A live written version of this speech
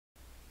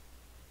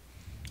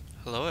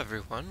Hello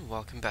everyone,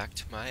 welcome back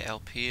to my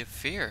LP of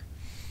Fear.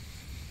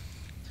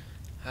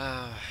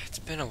 It's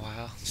been a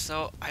while.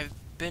 So I've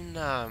been,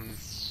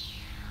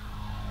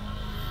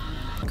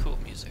 cool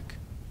music.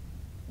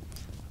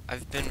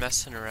 I've been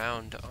messing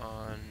around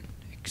on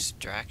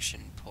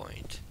Extraction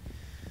Point.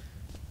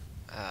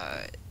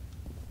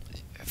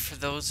 For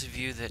those of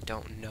you that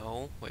don't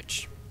know,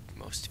 which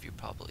most of you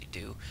probably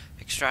do,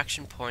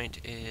 Extraction Point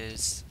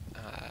is,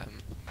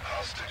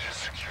 Hostage is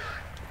secured.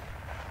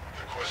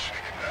 They're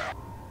questioning him now.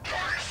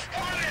 Target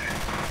spotted!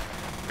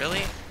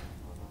 really?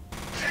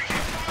 Taking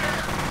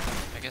fire!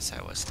 I guess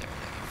I was staring at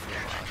you for a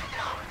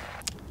while.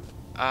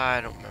 I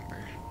don't remember.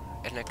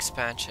 An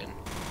expansion.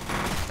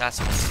 That's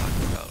what I'm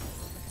talking about.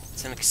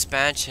 It's an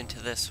expansion to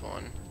this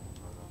one.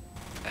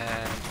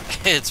 And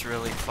it's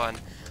really fun.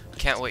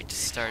 Can't wait to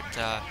start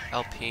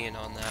LPing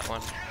on that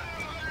one.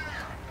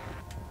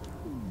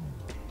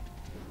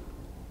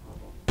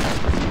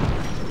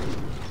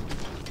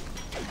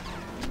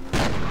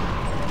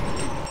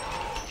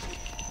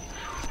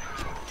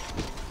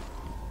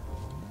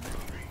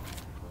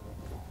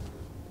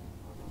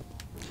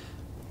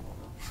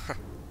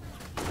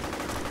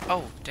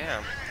 Oh,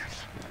 damn.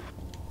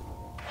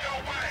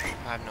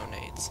 I have no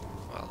nades.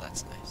 Well,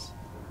 that's nice.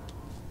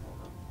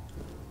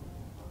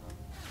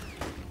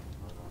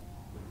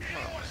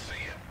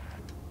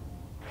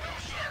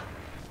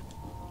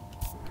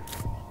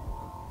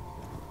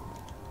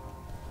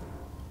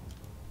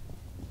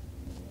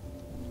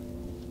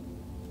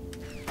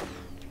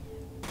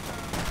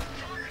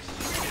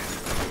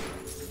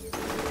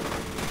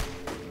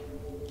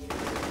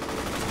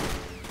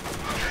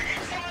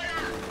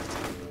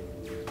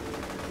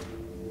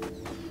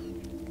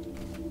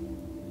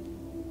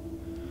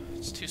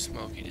 It's too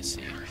smoky to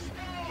see.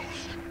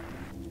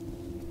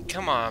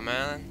 Come on,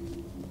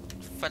 man.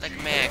 Fight like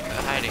a man,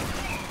 hiding.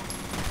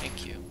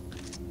 Thank you.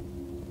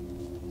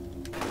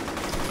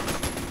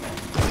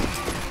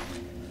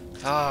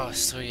 Oh,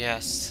 so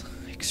yes.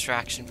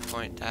 Extraction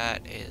Point,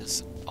 that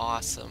is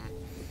awesome.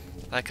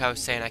 Like I was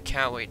saying, I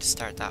can't wait to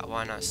start that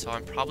one, so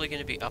I'm probably going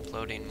to be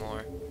uploading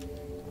more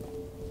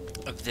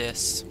of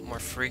this more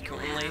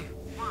frequently.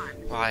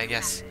 Well, I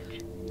guess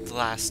the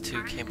last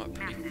two came up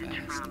pretty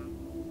fast.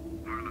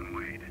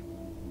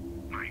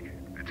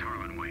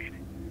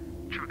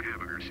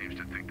 Seems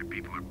to think that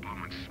people are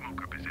blowing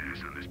smoke up his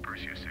ass on this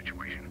Perseus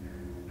situation.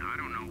 Now, I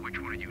don't know which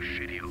one of you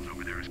shitheels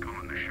over there is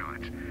calling the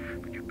shots,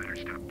 but you better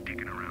stop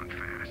dicking around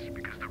fast,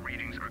 because the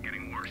readings are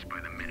getting worse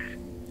by the minute.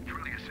 It's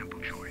really a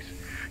simple choice.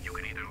 You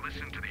can either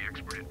listen to the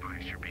expert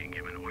advice you're being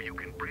given, or you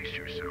can brace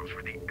yourselves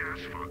for the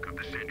ass-fuck of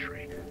the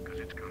century, because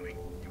it's coming.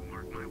 You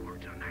mark my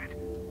words on that.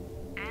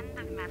 End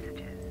of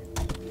messages.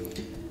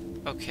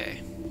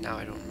 Okay, now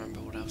I don't remember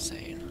what I was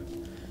saying.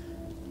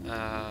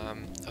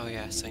 Oh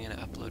yeah, so I'm gonna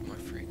upload more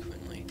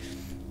frequently.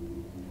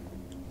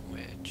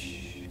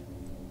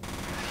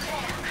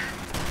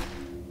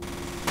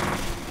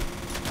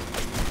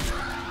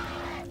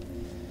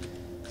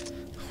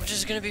 Which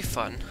is gonna be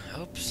fun.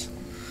 Oops.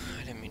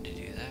 I didn't mean to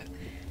do that.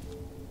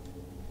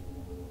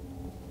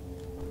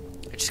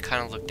 I just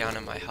kinda looked down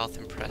at my health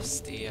and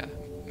pressed the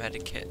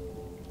medikit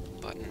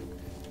button.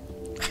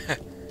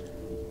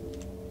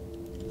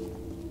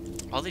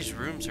 All these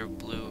rooms are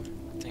blue.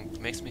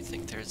 Makes me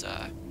think there's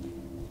a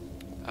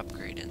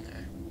upgrade in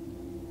there.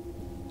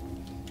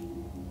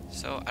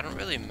 So I don't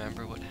really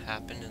remember what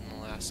happened in the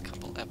last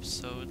couple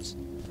episodes.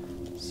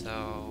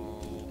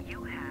 So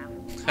You have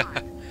one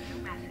new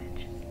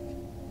message.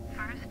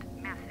 First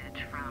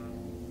message from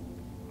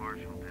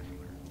Marshal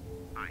Disler.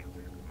 Hi,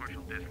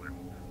 Marshal Disler.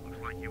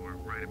 Looks like you were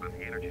right about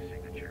the energy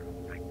signature.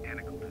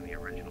 Identical to the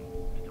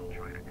original. Still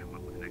trying to come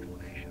up with an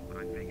explanation, but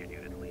I figured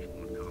you'd at least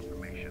want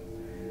confirmation.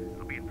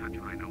 I'll be in touch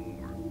when I know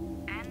more.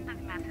 end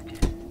of messages.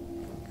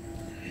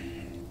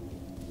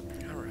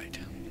 alright.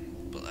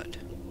 Blood.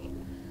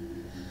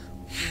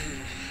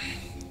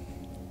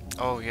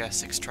 Oh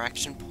yes,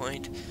 Extraction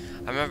Point.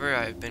 I remember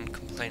I've been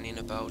complaining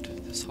about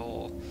this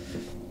whole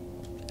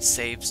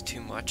saves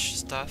too much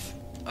stuff.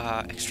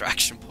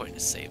 Extraction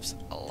Point saves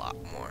a lot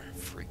more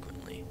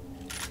frequently.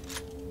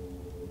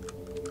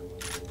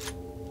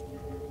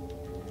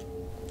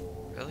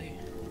 Really?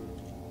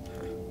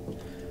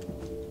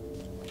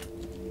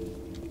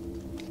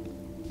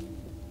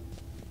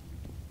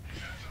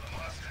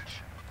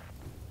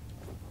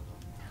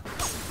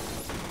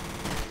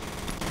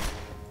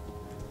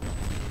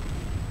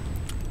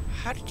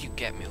 How did you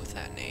get me with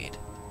that nade?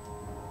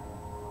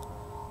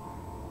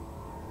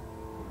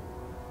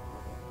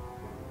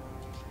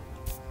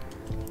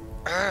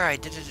 I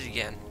did it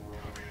again.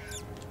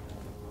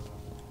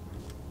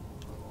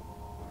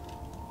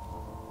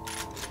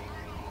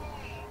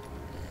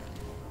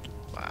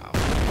 Wow.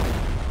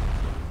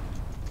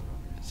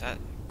 Is that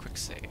quick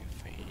save?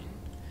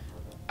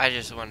 I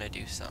just want to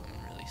do something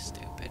really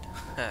stupid.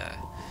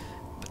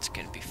 But it's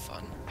gonna be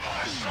fun.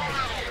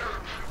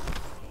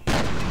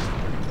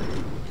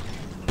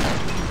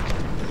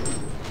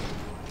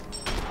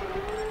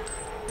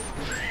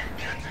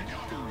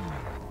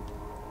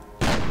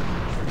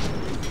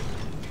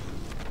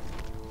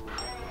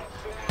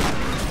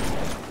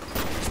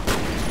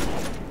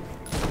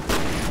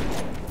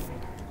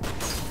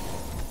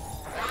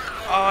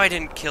 I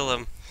didn't kill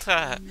him.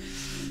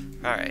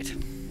 Alright.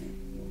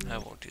 I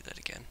won't do that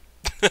again.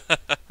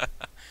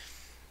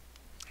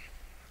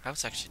 I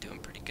was actually doing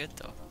pretty good,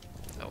 though.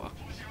 Oh well.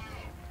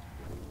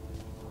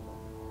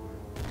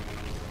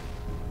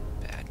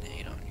 Bad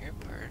nade on your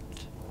part.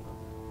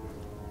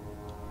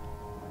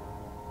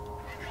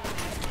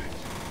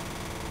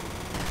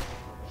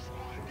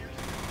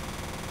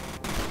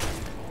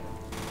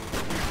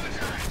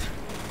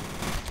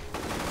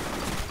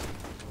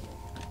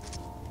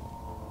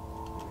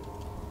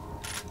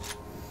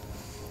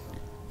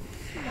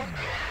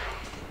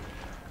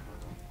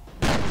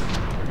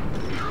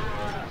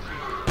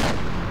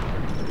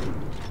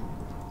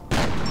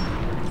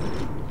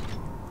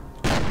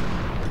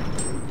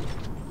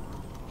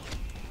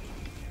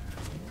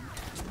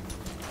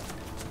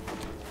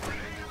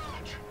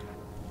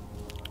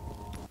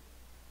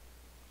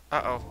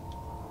 Uh-oh.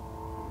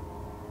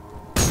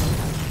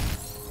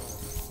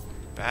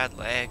 Bad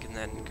lag and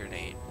then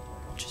grenade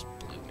just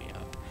blew me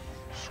up.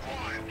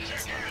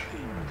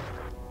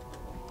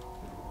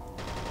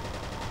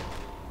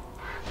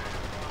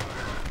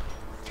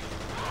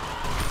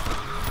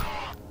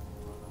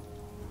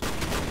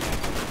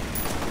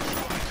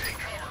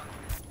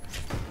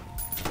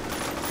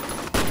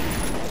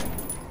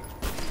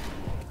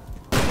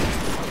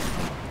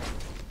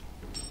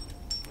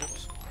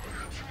 Oops.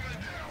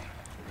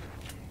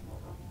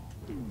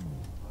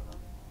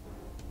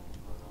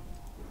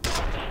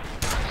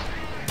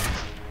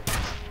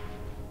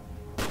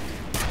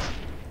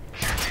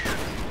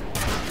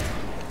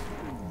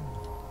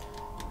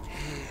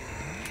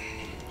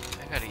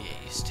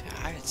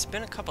 It's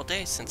been a couple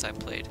days since I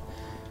played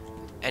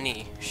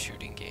any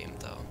shooting game,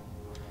 though.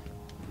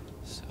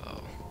 So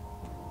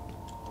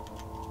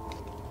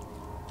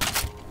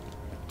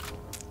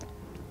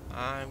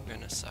I'm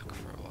gonna suck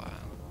for a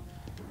while.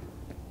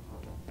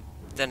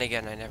 Then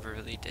again, I never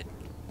really did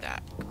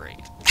that great.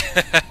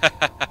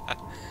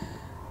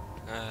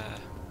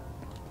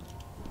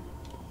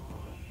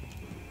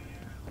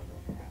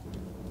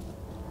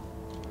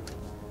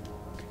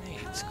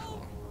 Grenade's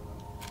cool.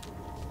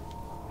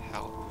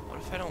 Help. What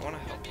if I don't want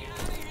to help you?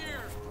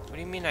 What do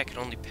you mean I can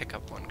only pick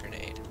up one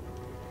grenade?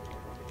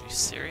 Are you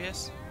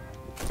serious?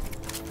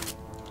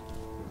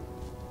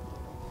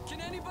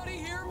 Can anybody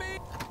hear me?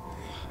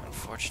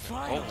 Unfortunately.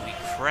 Finally. Holy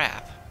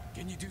crap.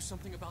 Can you do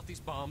something about these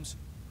bombs?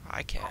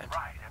 I can't.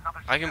 Right, another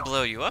I can civilian.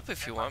 blow you up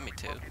if you want me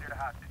to. Located a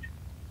hostage.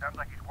 Sounds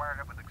like he's wired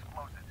up with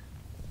explosives.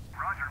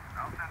 Roger,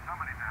 I'll send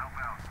somebody to help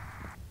out.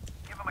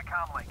 Give him a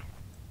comm link.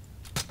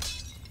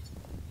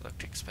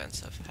 Looked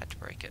expensive. Had to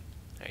break it.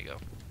 There you go.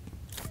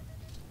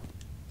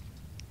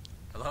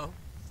 Hello?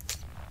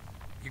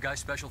 You guys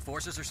special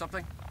forces or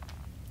something?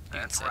 You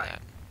can say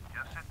that.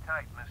 Just sit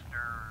tight,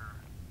 Mr.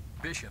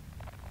 Bishop.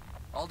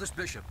 Aldous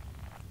Bishop.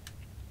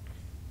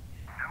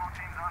 Demo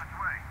team's on its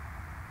way.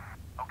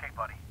 Okay,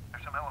 buddy.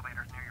 There's some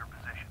elevators near your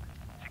position.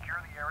 Secure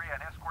the area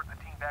and escort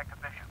the team back to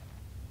Bishop.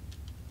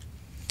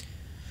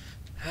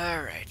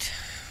 Alright.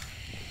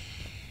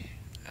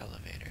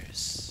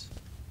 Elevators.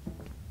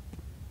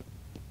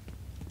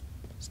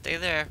 Stay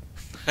there.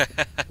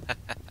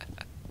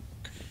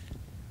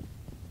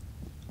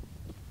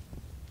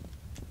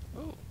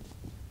 Ooh.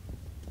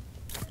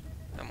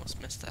 I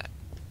almost missed that.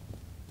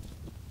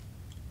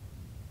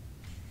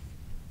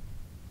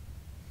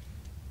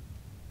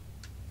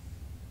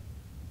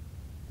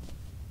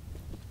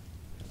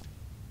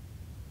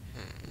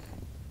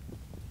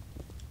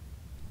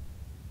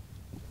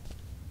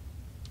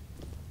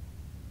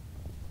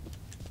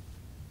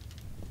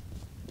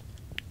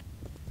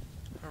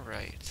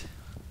 Alright.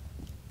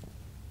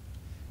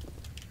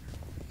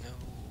 No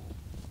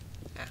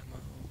ammo,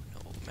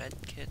 no med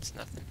kits,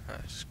 nothing.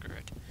 Huh, screw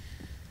it.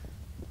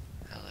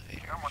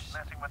 Elevators. Someone's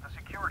messing with the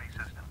security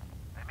system.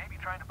 They may be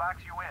trying to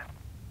box you in.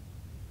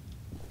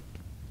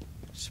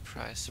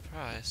 Surprise,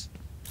 surprise.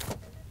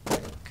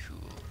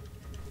 Cool.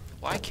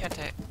 Why can't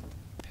I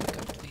pick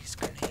up these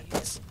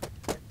grenades?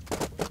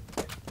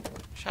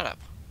 Shut up.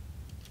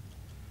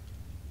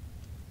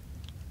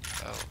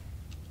 Oh.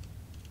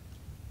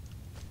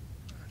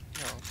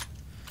 No.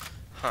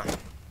 Huh.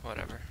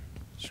 Whatever.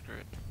 Screw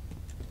it.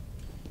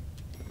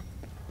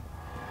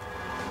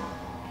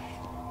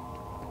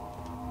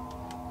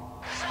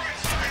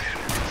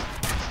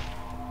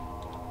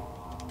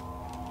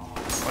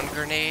 One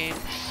grenade,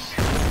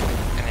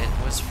 and it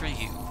was for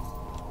you.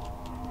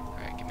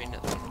 Alright, give me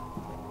another one.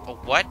 Oh,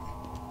 what?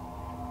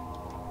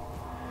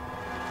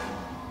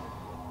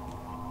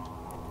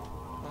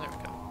 Oh, there we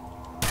go.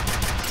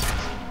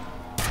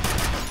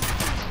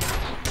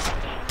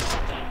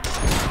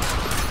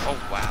 Oh,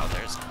 wow,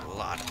 there's a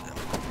lot of them.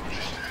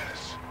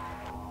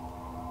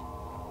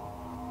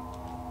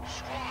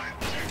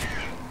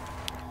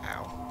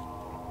 Ow.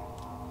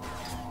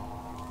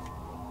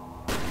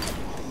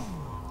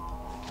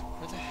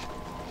 Where the heck?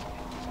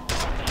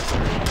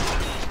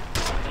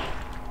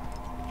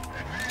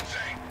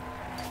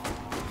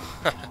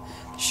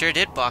 Sure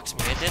did box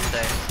me in, didn't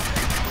they?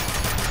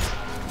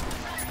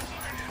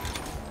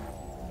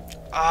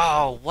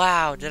 Oh,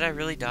 wow. Did I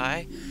really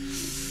die?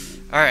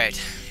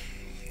 Alright.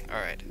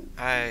 Alright,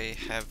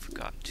 I've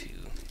got to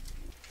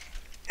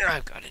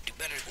do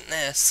better than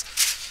this.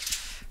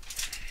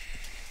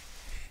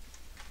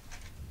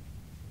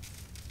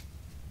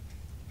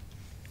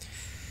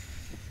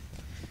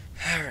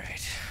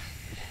 Alright.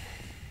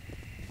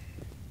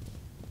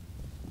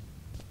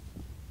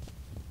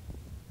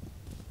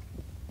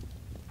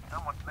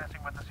 Someone's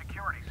messing with the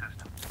security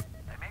system.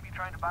 They may be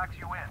trying to box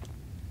you in.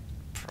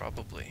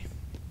 Probably.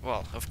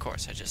 Well, of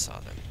course, I just saw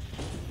them.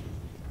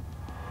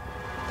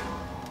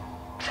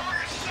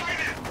 Target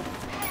sighted!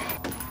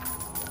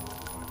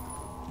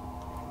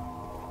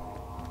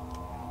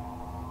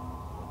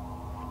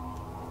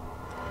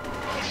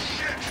 Oh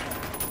shit!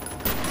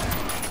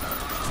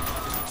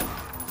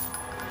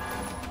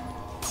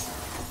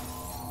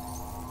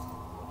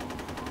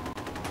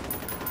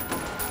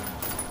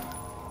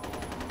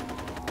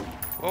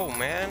 Whoa,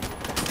 man.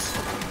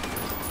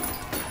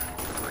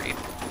 Great.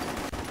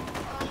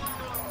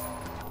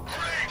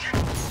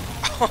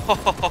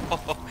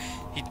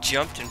 He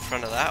jumped in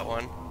front of that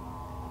one.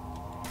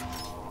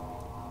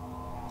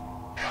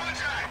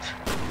 Contact!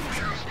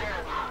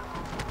 Transformer!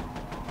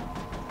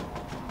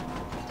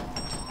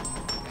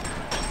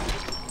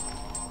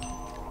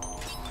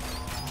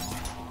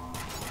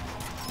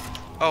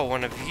 Oh,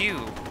 one of you.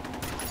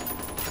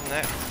 Isn't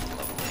that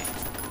lovely?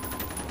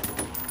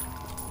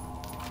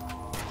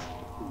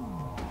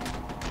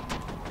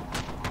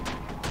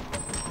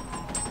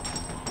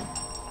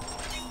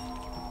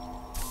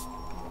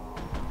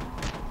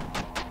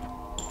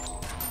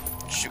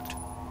 Shoot.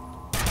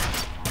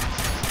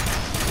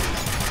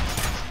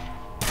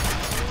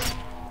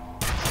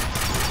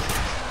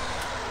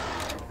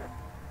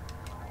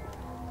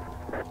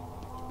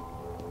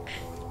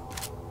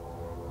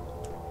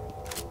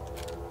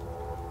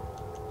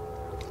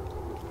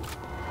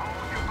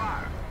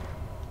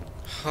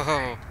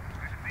 Oh,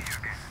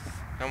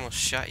 I almost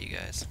shot you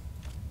guys.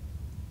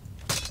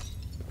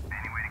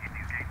 Any way to get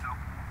these gates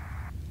open?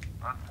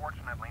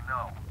 Unfortunately,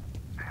 no.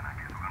 Then I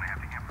guess we're gonna have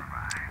to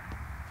improvise.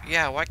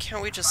 Yeah, why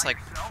can't we just like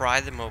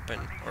pry them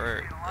open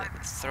or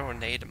throw a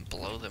nade and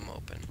blow them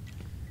open?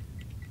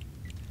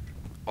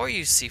 Or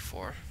use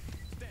C4.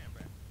 Stand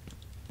back.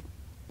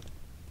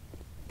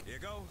 Here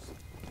goes.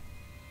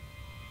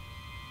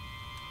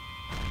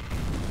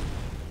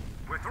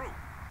 We're through.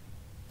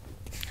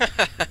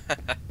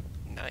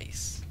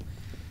 Nice.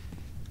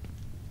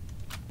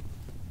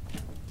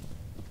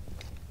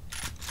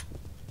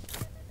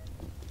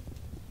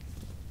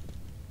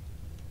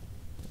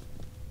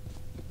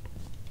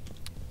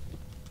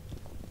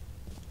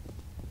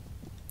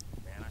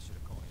 Man, I should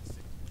have called in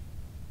sick.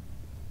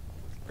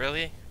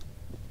 Really?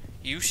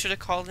 You should have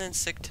called in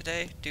sick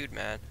today? Dude,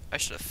 man, I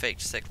should have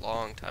faked sick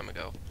long time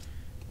ago.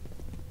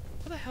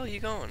 Where the hell are you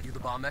going? You the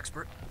bomb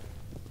expert?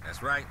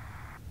 That's right.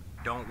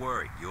 Don't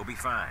worry, you'll be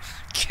fine.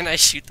 Can I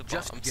shoot the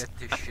bombs? Just get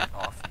this shit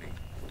off me.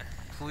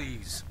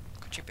 Please.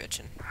 Quit your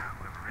bitching.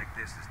 Whoever rigged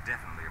this is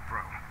definitely a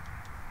pro.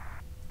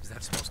 Is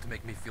that supposed to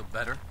make me feel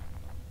better?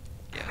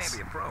 Yes.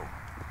 Maybe a pro,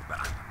 but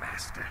I'm a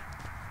master.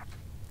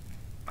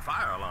 A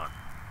fire alarm.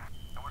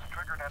 It was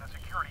triggered at a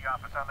security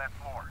office on that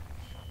floor.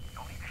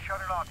 You'll need to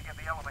shut it off to get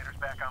the elevators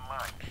back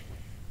online.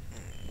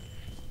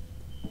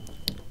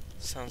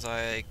 Sounds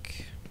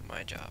like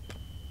my job.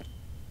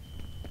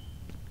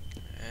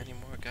 Any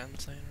more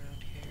guns laying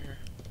around here?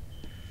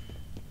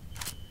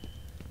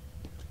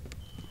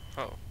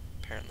 Oh,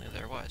 apparently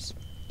there was.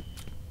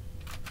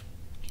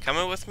 You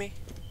coming with me?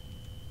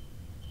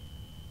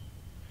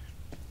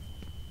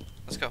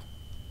 Let's go.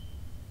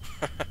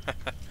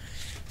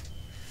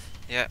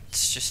 Yeah,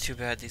 it's just too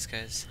bad these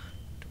guys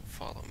don't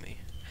follow me.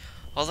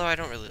 Although I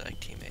don't really like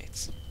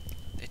teammates.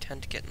 They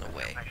tend to get in the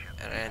way,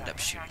 and I end up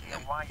shooting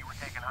them. Why you were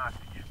taken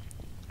hostage?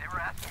 They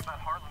were asking about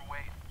Harlan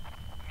Wade.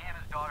 Me and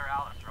his daughter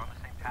Alice are on the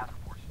same task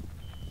force.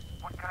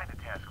 What kind of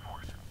task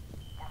force?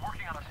 We're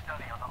working on a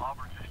study on the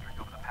Auburn district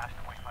over the past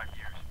 25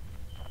 years.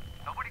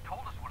 Nobody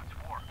told us what it's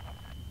for.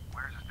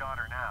 Where's his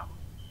daughter now?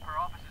 Her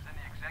office is in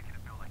the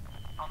executive building,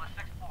 on the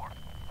 6th floor.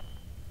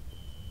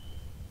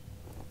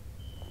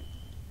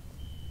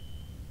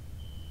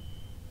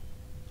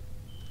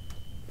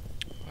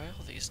 Why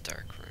all these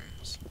dark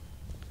rooms?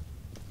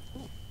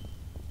 Ooh.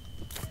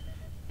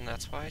 And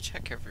that's why I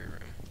check every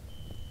room.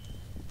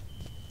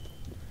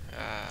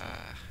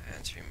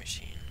 Answering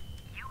machine.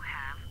 You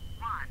have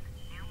one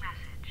new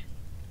message.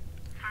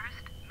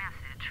 First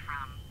message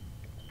from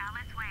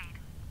Alice Wade.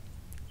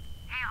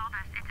 Hey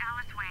Aldous, it's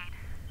Alice Wade.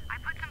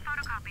 I put some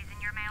photocopies in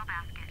your mail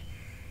basket.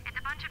 It's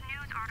a bunch of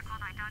news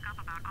articles I dug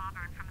up about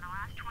Auburn from the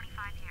last 25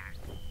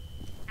 years.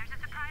 There's a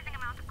surprising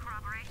amount of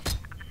corroboration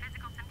of the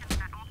physical symptoms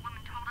that old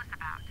woman told us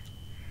about.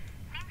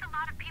 Seems a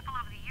lot of people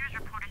over the years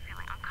reported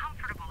feeling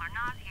uncomfortable or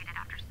nauseated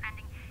after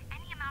spending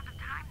any amount of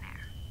time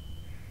there.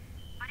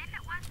 But if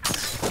it was some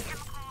kind of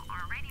chemical or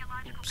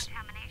radiological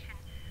contamination,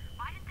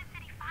 why didn't the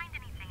city find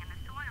anything in the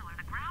soil or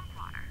the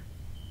groundwater?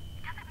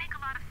 It doesn't make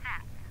a lot of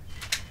sense.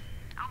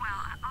 Oh well,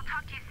 I'll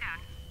talk to you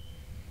soon.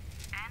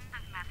 End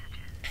of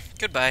messages.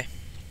 Goodbye.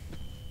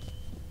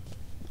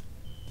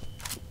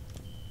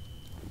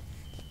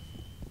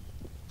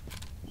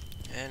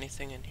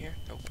 Anything in here?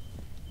 Nope.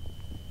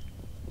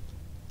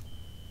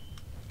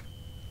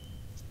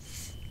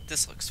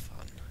 This looks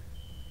fun.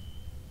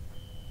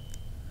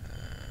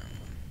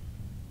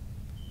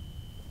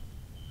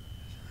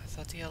 I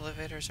thought the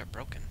elevators are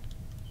broken.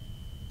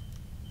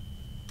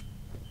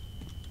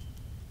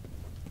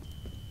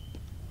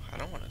 I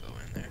don't want to go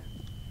in there.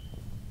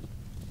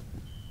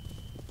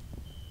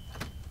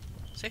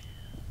 See?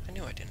 I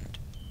knew I didn't.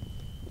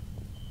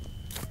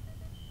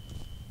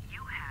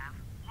 You have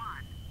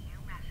one new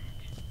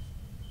message.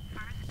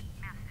 First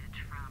message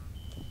from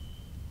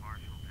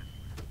Marshall,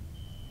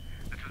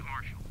 this is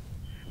Marshall.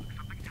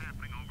 Something's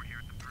happening over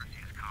here at the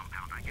Perseus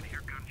compound. I can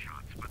hear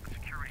gunshots, but the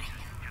security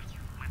system just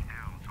went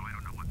down, so I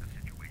don't know what the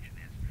situation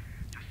is.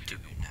 Just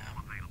send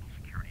all available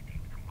security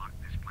teams to lock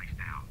this place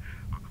down.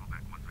 I'll call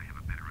back once I have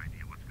a better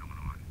idea what's going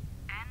on.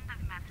 end of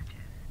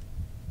messages.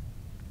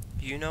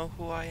 You know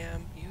who I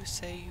am? You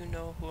say you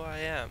know who I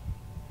am.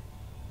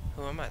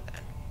 Who am I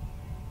then?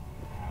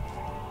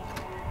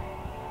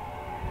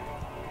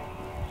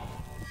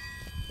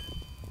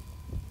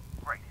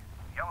 Great.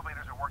 The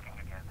elevators are working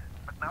again,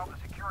 but now the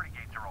security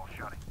gates are all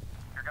shutting.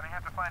 You're gonna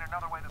have to find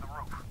another way to the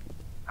roof.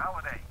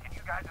 Holiday, can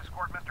you guys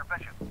escort Mr.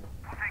 Bishop? We'll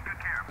take good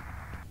care of him.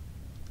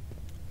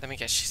 Let me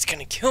guess, she's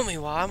gonna kill me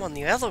while I'm on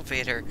the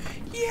elevator.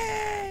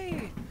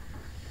 Yay!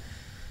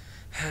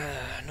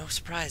 No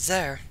surprise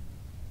there.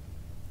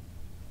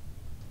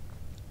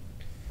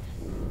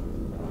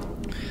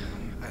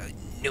 I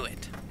knew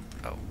it.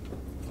 Oh.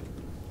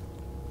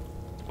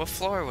 What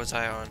floor was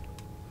I on?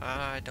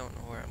 I don't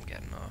know where I'm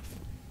getting off.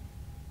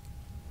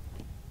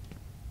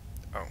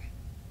 Oh.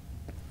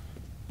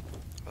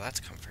 Well, that's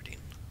comforting.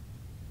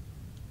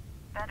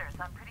 Betters,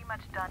 I'm pretty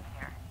much done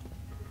here.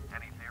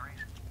 Any theories?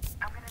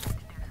 I'm gonna need to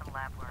do some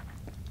lab work.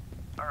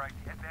 All right,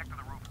 head back to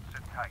the roof and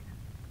sit tight.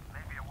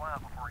 Maybe a while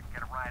before we can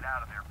get a ride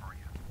out of there for you.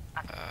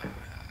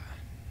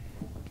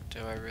 Do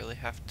I really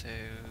have to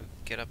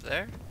get up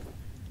there?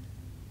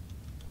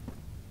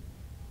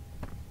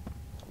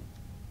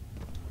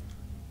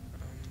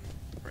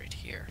 Right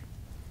here.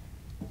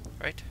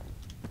 Right?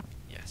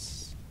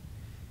 Yes.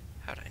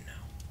 How'd I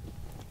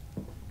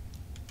know?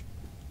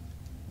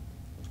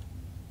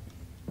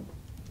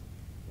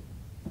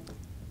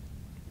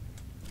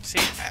 See,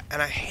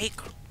 and I hate...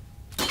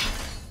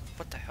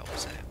 What the hell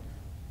was that?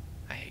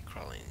 I hate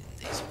crawling in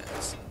these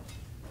vents.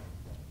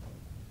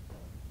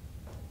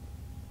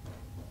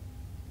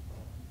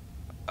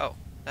 Oh,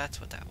 that's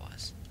what that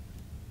was.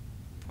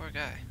 Poor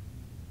guy.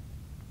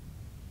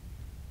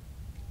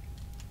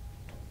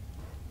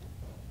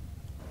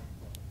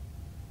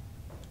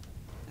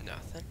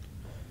 Nothing.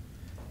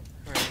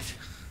 Alright.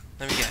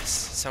 Let me guess.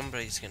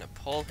 Somebody's gonna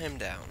pull him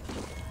down.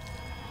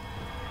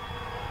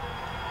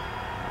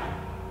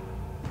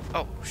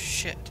 Oh,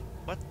 shit.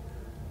 What?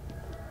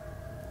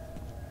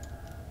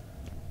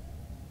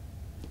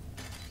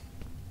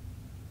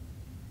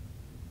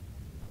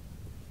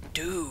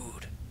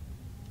 Dude.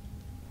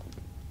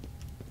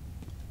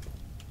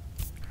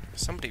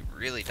 Somebody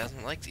really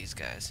doesn't like these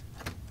guys.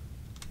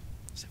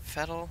 Is it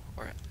Fettel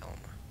or Elma?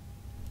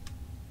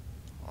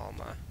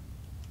 Alma.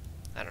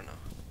 I don't know.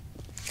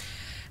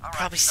 All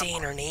Probably right,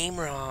 saying her name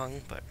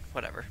wrong, but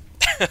whatever.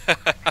 The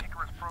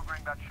Icarus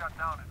program got shut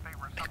down in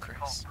favor of something Icarus.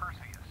 called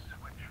Perseus,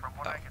 which, from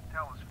what I can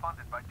tell, is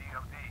funded by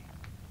DOD.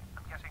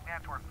 I'm guessing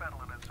that's where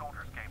Fettel and his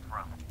soldiers came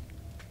from.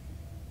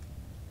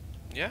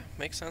 Yeah,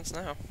 makes sense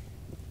now.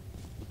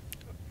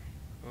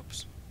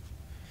 Oops.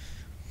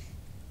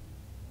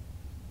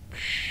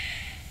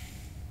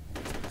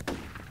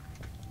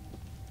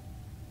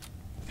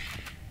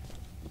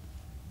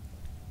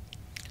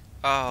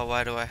 Oh,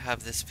 why do I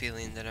have this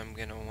feeling that I'm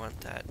gonna want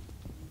that?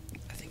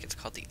 I think it's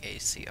called the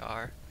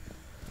ACR.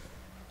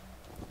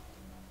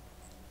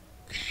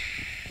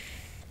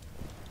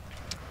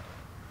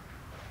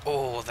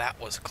 Oh,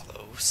 that was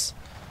close.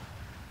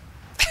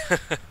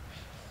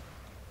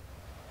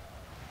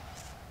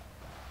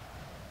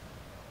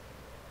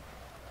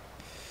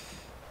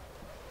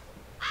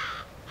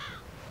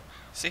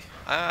 See,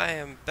 I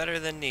am better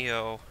than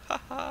Neo.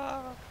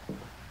 Haha.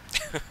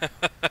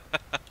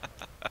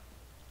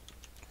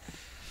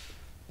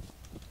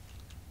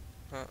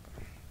 I'm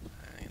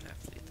gonna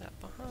have to leave that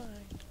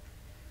behind.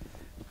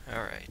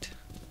 Alright.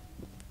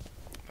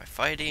 Am I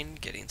fighting?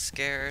 Getting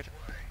scared?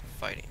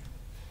 Fighting.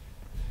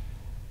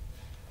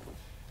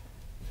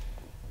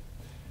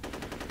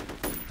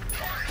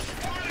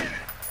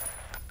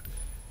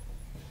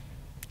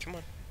 Come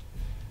on.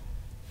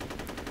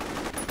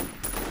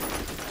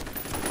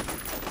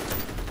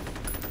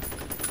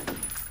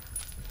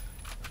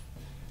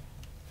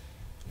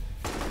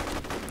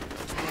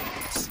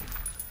 Yes.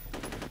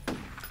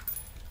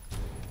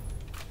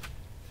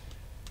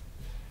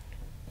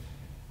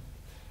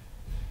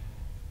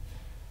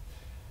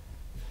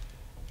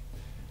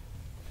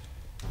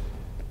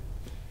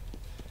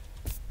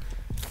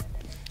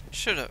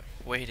 Should have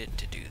waited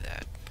to do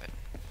that, but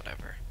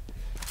whatever.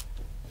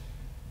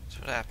 That's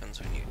what happens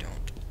when you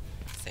don't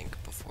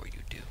think before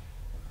you do.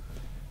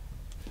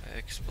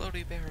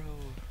 Explodey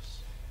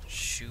barrels.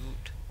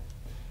 Shoot.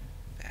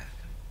 Back.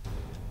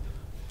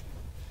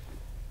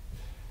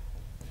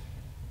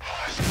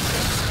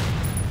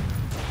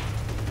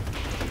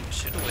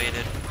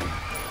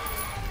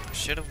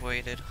 should have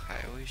waited. I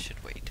always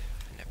should wait.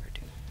 I never do.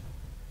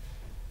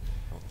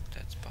 Oh,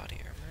 that's body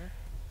armor.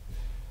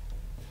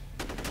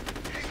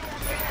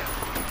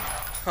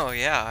 Oh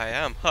yeah, I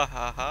am. Ha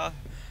ha ha.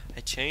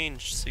 I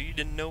changed so you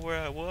didn't know where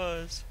I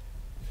was.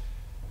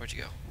 Where'd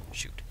you go?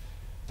 Shoot.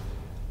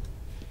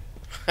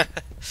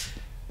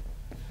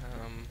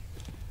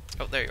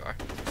 Oh, there you are.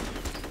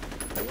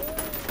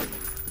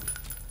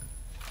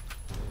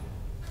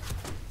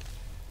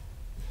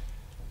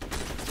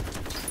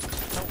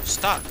 No,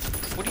 stop.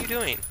 What are you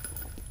doing?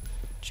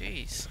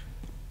 Jeez.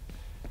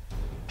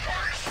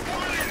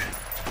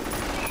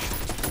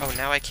 Oh,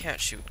 now I can't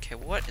shoot. Okay,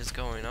 what is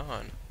going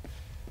on?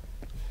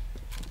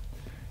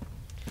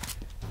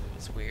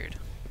 It's weird.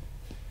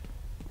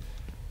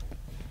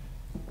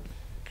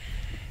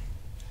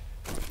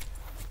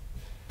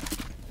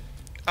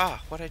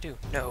 Ah, what'd I do?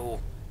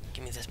 No.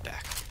 Give me this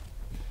back.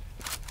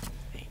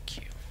 Thank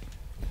you.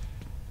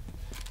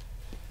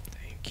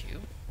 Thank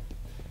you.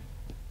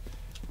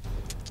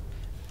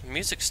 The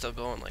music's still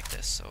going like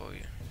this, so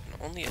you can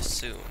only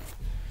assume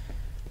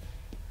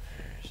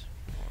there's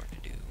more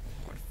to do.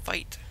 More to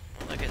fight.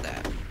 Oh, look at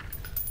that.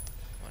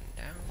 One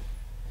down.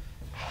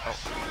 Oh,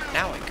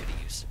 now I could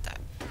have used that.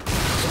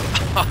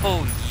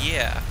 Oh,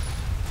 yeah.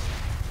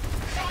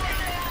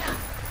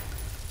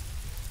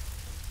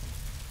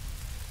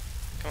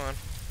 Come on.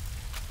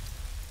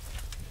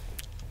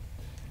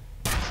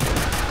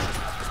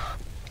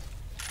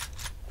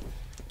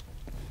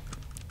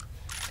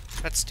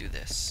 Let's do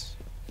this.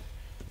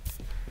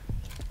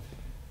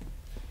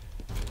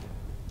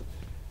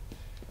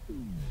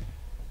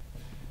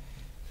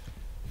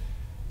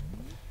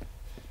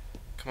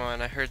 Come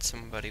on, I heard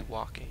somebody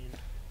walking.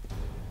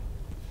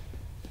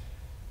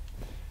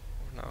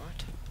 Or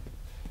not.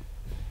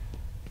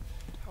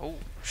 Oh,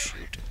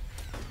 shoot.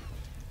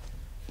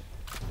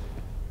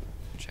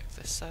 Check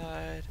this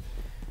side.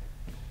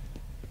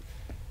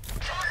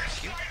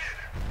 Cute.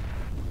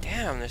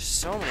 Damn, there's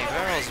so many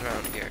barrels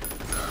around here.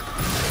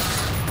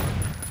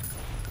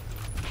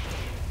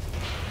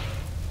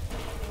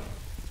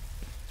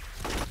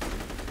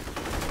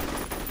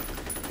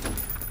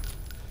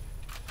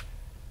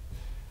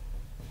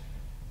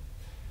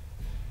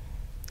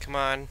 Come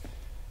on.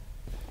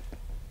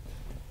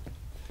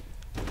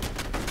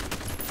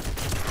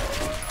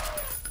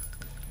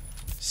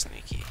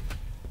 Sneaky.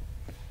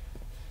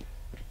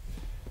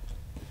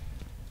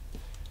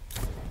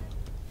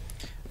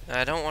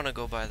 I don't want to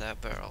go by that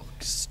barrel.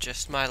 It's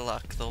just my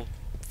luck. They'll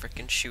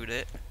frickin' shoot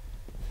it.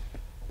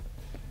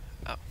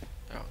 Oh,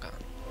 they're all gone.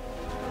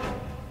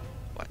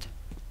 What?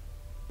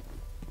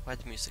 Why'd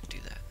the music do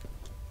that?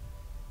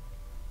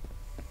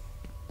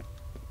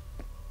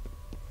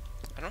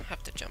 I don't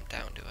have to jump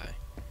down, do I?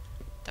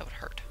 That would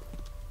hurt.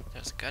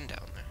 There's a gun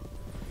down there.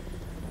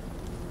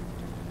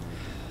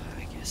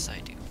 I guess I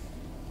do.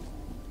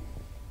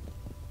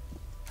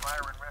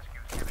 Fire and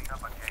rescue's giving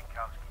up on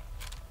Jankowski.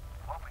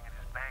 I'm hoping it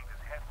just banged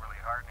his head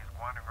really hard and he's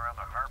wandering around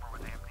the harbor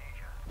with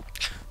amnesia.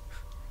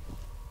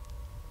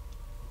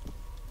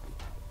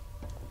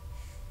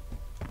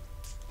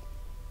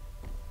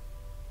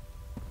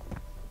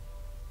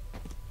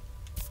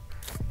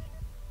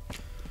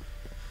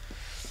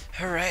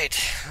 Alright,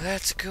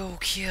 let's go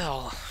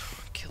kill.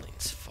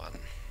 Killing's fun.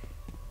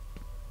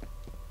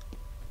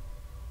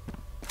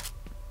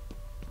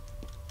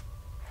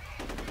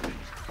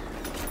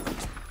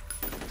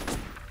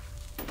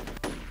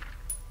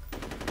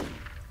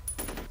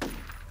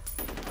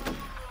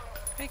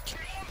 Thank you.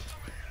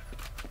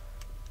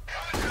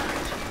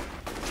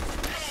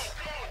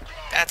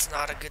 That's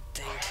not a good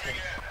thing to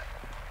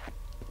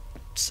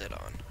sit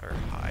on or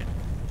hide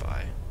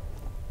by.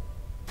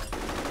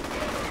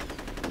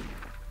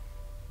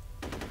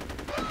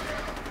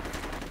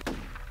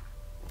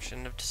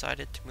 Shouldn't have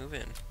decided to move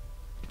in.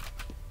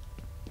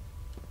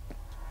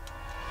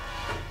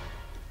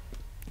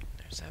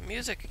 There's that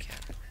music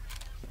again.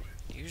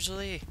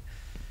 Usually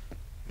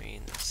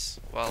means...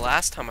 Well,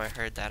 last time I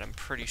heard that, I'm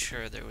pretty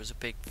sure there was a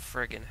big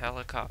friggin'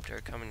 helicopter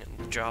coming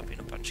and dropping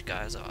a bunch of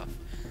guys off.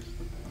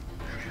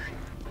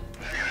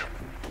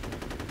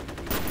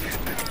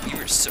 You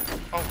were so...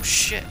 Oh,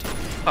 shit!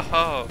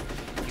 Oh,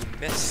 you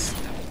missed.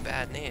 That was a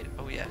bad nade.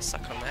 Oh yeah,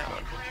 suck on that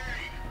one.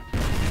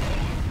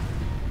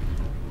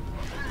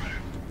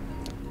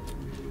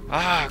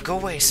 Ah, go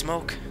away,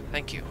 smoke.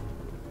 Thank you.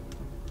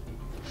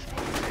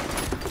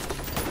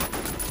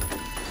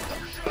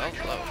 Oh,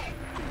 hello.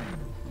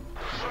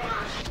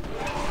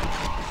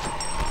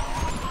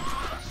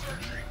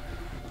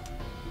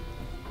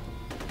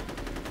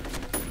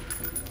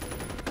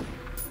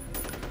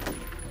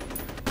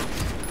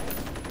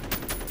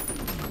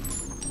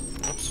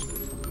 Oops.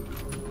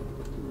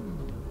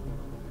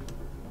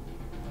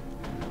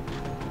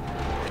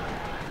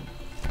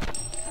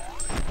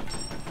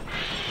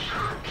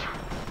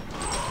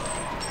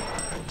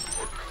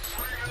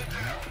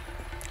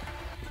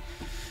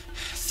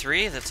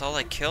 Three? That's all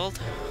I killed?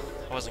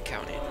 I wasn't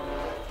counting.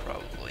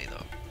 Probably,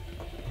 though.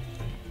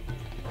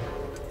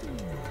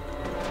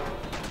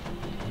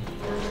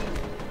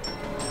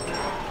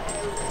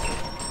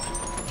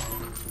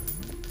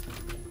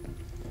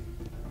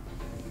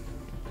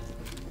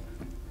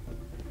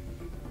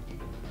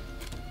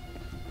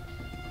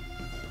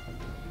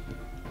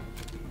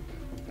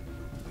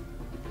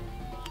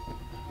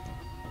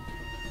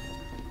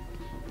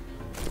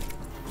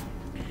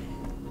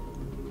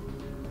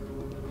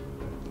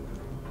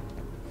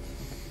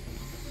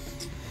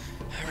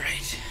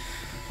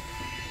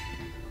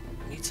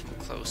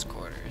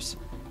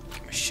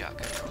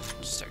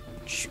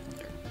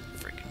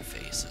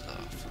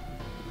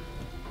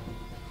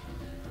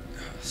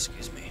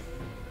 Excuse me.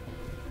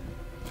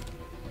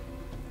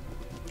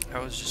 I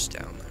was just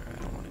down there.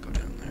 I don't want to go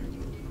down there.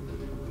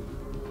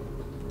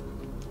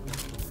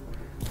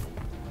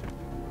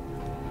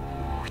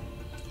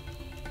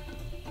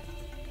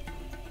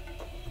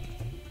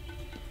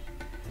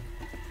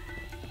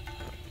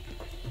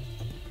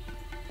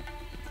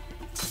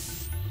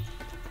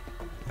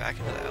 Back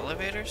into the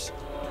elevators?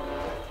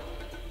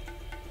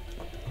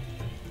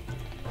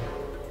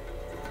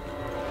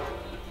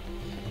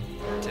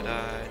 Did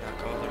I not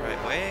go the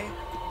right way?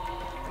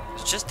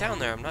 It's just down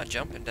there, I'm not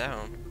jumping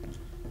down.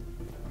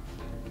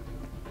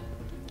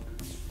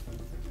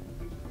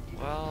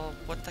 Well,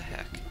 what the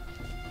heck?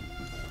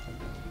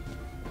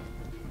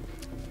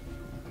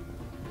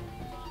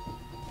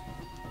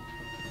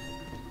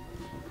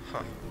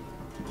 Huh.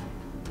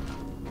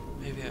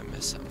 Maybe I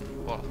missed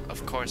something. Well,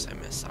 of course I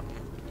missed something.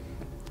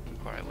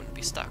 Or I wouldn't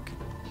be stuck.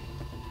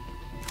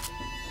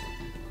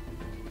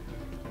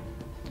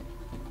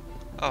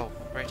 Oh,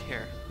 right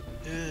here.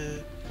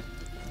 I'm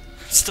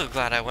still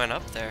glad I went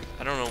up there.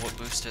 I don't know what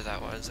booster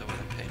that was. I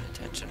wasn't paying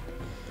attention.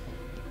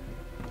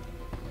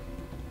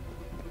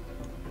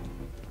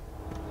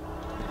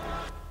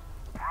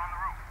 We're on the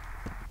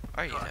roof.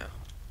 Are you now?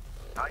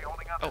 How you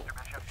holding up, Oh,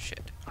 Mr. Bishop?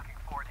 shit. Looking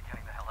forward to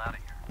getting the hell out of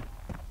here.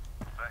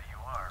 Bet you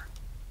are.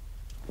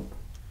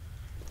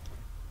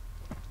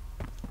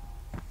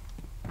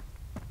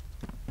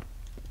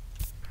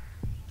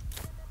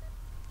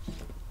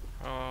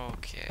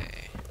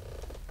 Okay.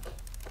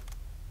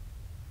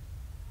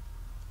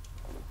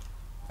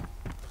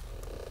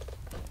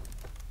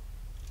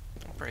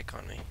 Don't break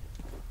on me.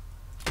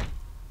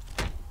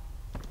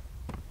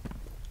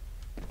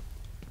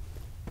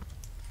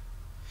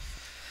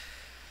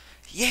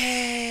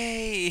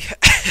 Yay!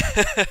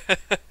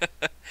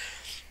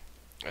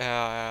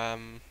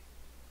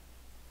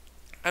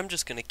 I'm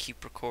just gonna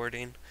keep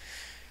recording.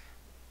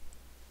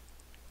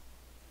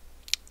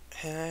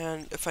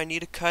 And if I need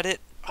to cut it,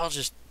 I'll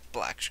just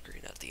black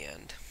screen at the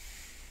end.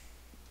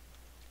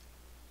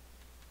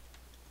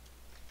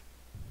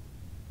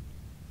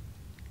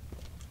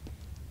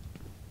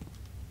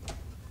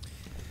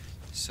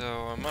 So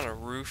I'm on a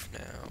roof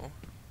now.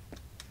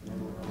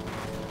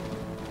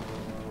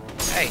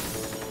 Hey!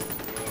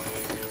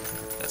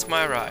 That's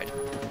my ride.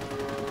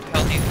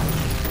 Hell do you...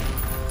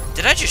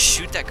 Did I just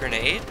shoot that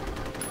grenade?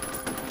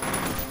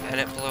 And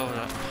it blew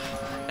up.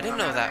 I didn't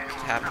know that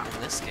could happen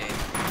in this game.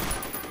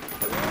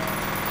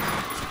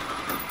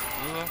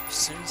 Blew up as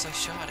soon as I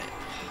shot it.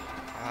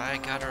 I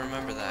gotta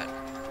remember that.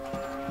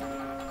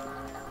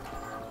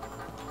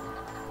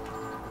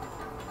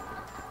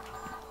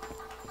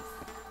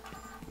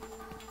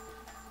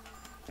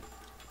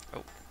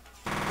 Oh.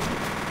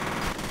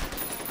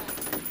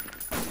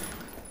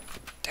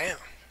 Damn.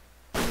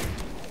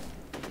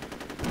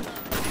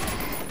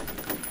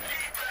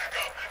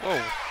 Whoa.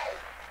 No,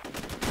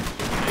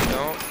 you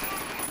don't.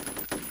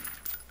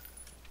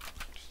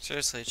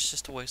 Seriously, it's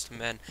just a waste of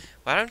men.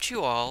 Why don't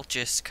you all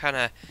just kind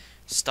of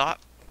stop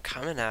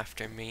coming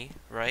after me,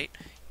 right?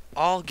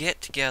 All get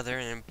together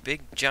in a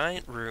big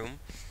giant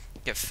room,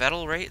 get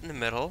Fettle right in the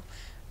middle,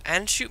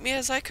 and shoot me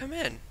as I come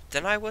in.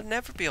 Then I would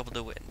never be able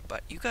to win.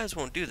 But you guys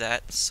won't do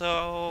that,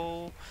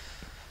 so...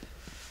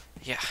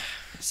 yeah,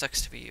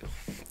 sucks to be you.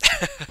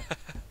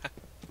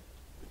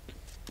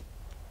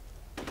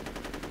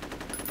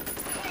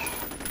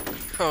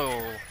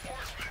 Oh,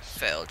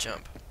 fail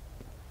jump.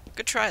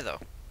 Good try, though.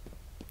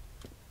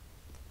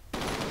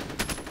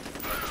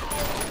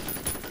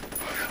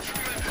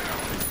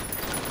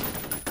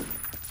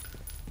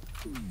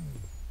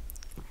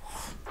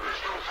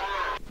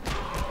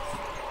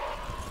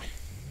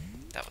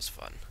 That was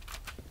fun.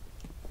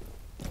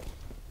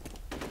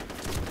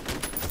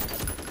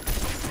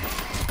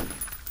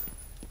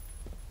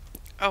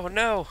 Oh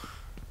no!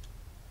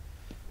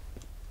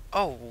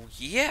 Oh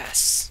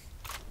yes!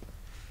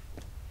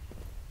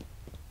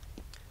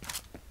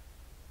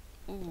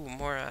 Ooh,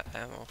 more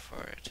ammo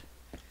for it.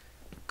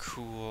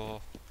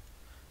 Cool.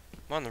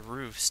 I'm on the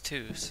roofs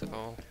too,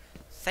 so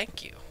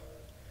thank you.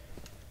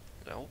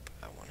 Nope,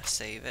 I want to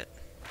save it.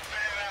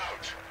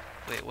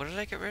 Wait, what did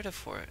I get rid of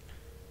for it?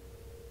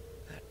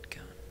 That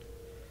gun.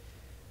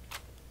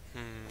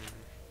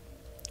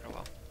 Oh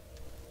well.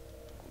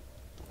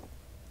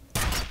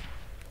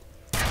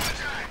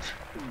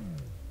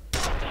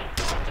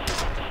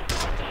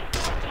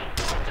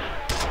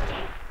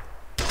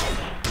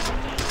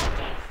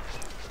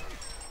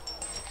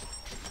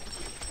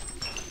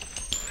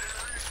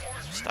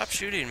 Stop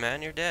shooting,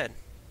 man. You're dead.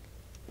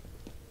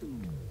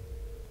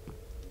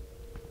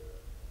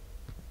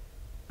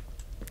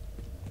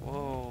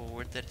 Whoa,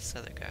 where did this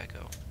other guy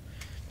go?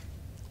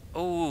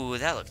 Oh,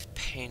 that looks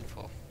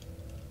painful.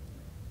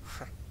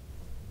 Huh.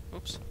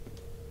 Oops.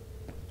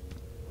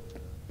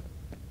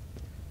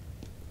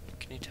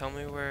 Can you tell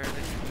me where...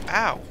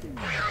 Ow!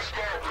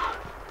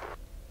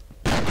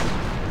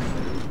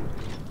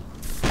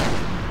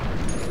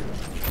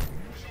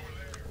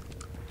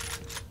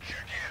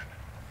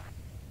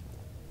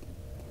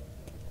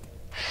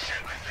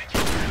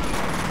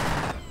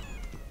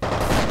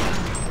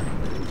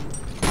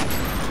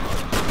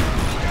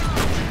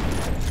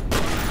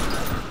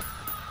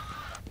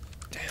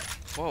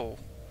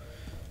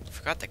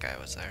 forgot the guy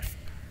was there.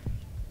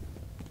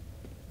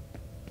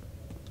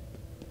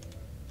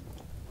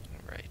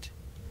 Right.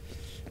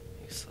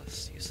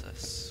 Useless,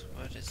 useless.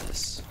 What is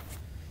this?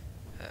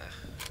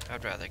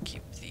 I'd rather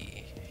keep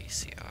the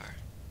ACR.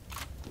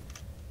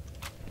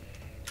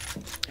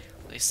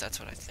 At least that's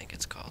what I think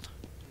it's called.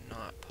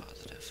 Not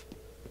positive.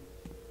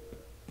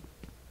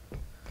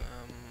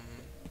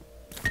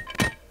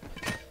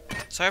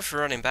 Sorry for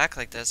running back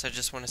like this. I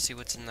just want to see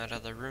what's in that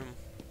other room.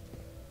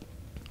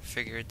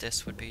 Figured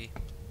this would be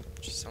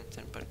just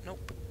something, but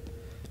nope.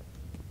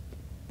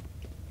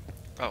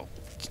 Oh,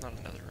 it's not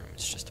another room.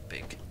 It's just a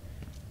big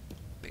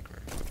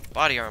room.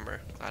 Body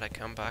armor. Glad I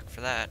come back for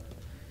that.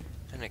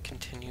 And it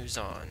continues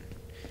on.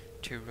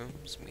 2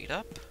 rooms meet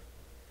up.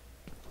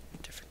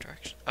 Different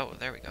direction. Oh,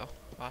 there we go.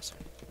 Awesome.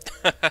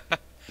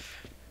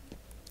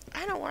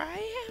 I know where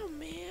I am,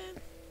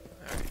 man.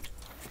 Alright.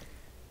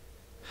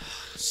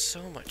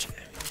 So much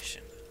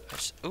ammunition.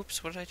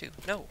 Oops, what did I do?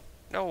 No.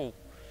 No.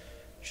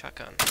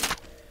 Shotgun. I'm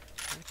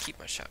gonna keep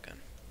my shotgun.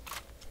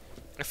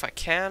 If I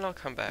can, I'll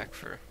come back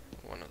for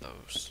one of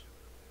those.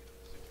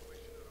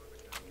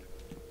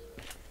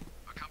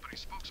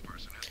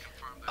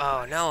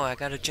 Oh no, I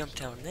gotta jump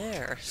down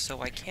there,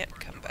 so I can't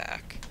come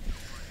back.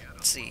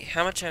 Let's see,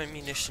 how much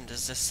ammunition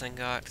does this thing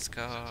got? It's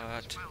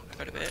got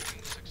quite a bit.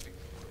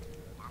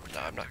 No,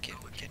 I'm not kidding.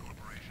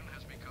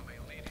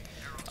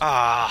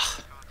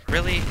 Ah,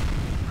 really?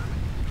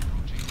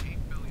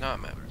 Not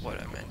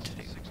what I meant to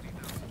do.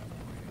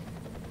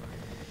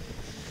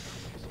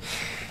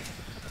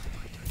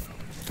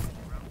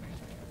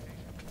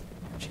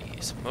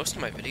 Jeez, most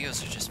of my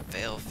videos are just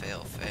fail,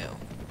 fail, fail.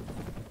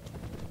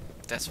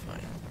 That's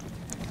fine.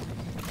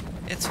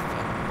 It's fun.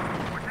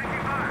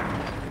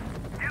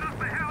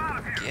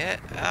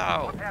 Get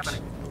out.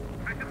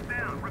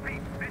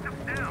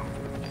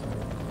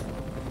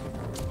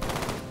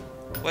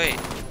 Wait,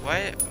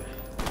 what?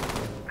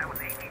 That was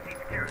ATC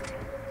security.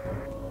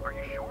 Are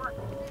you sure?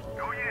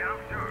 Oh yeah,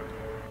 I'm sure.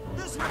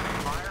 This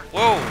fire.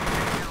 Whoa!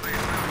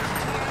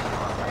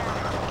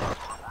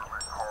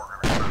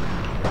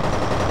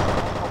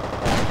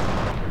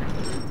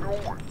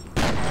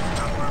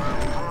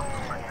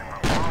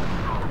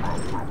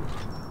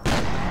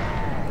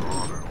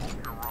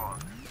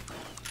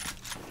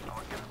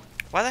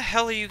 Why the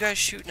hell are you guys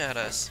shooting at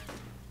us?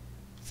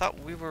 I thought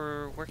we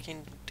were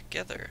working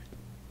together.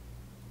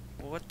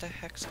 What the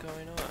heck's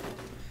going on?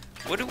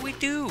 What did we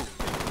do?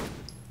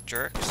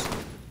 Jerks.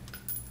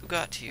 Who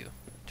got to you?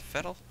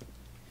 Fettel?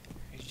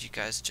 Or did you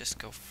guys just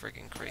go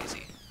friggin'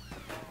 crazy?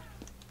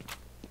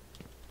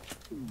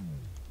 You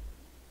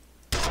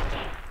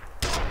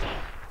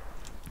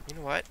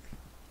know what?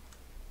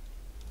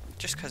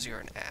 Just 'cause you're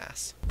an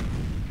ass.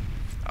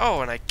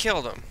 Oh, and I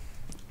killed him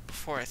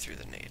before I threw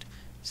the nade.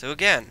 So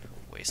again,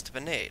 waste of a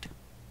nade.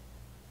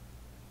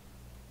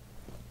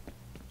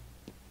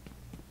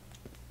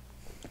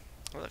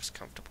 That looks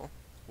comfortable.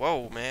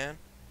 Whoa, man.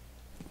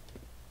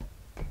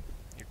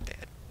 You're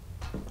dead.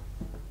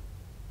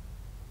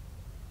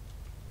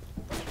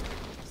 I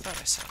thought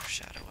I saw a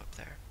shadow up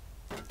there.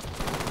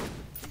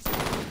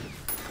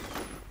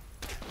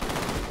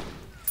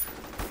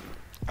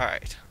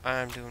 Alright,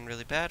 I'm doing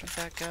really bad with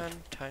that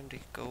gun. Time to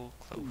go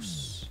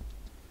close.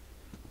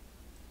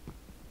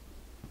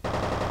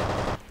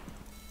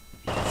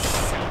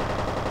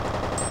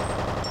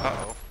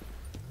 Uh-oh.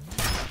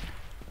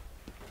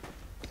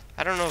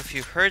 I don't know if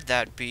you heard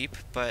that beep,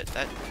 but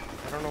that...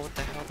 I don't know what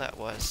the hell that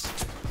was.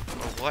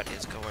 Or what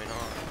is going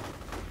on.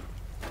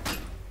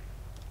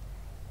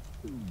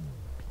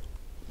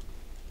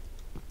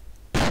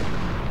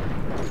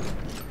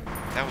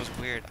 That was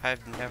weird.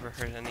 I've never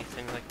heard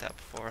anything like that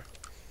before.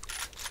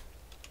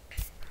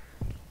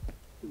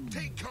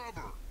 Take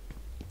cover.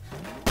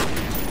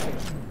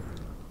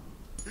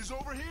 He's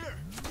over here.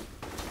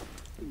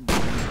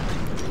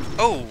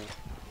 Oh!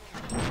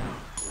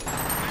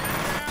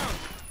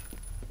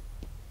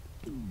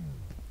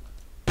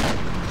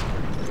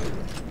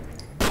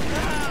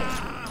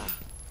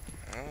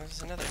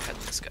 There's another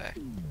headless guy.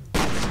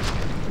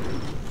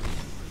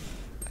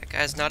 That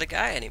guy's not a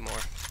guy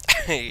anymore.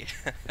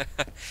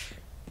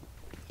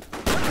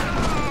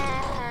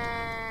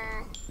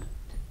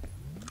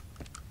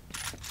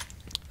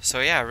 So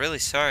yeah, really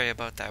sorry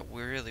about that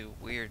really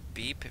weird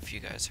beep if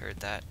you guys heard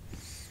that.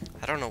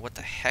 I don't know what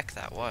the heck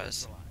that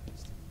was.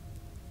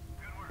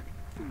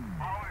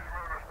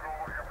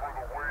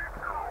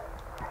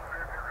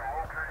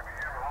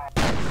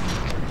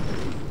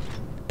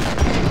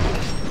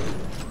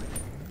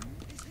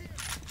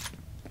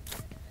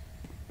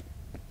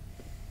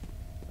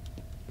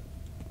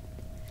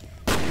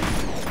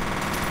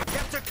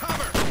 Get to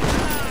cover.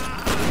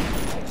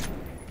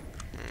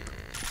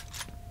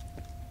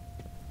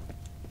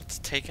 It's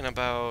taken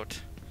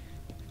about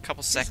a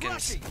couple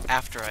seconds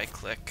after I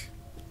click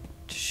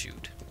to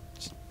shoot.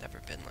 It's never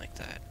been like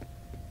that.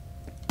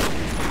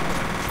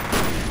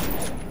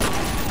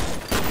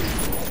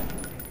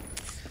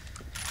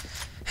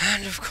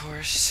 And of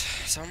course,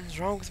 something's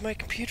wrong with my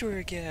computer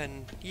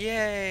again.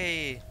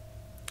 Yay!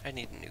 I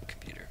need a new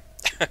computer.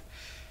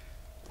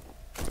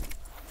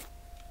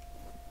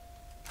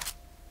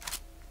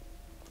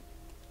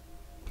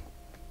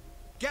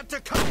 Get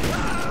to cover!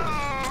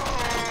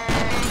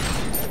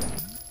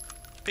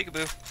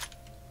 Peekaboo.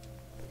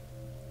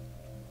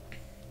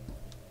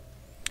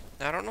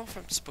 Now, I don't know if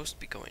I'm supposed to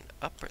be going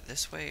up or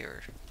this way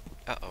or...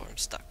 Uh-oh, I'm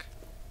stuck.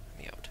 Let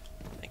me out.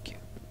 Thank you.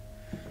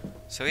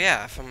 So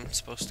yeah, if I'm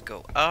supposed to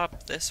go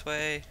up this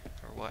way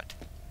or what?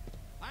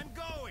 I'm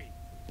going!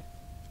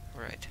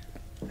 Right.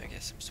 I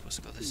guess I'm supposed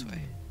to go this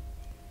way.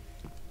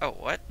 Oh,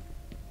 what?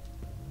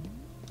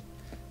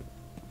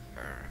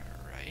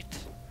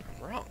 Right.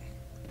 I'm wrong.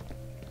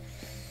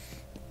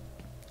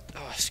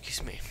 Oh,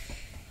 excuse me.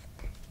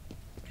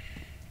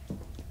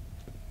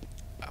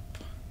 Up.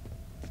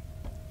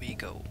 We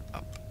go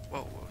up.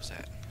 Whoa, what was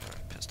that? Oh,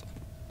 pistol.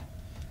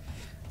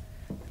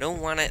 Don't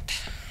want it.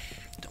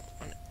 Don't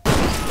want it.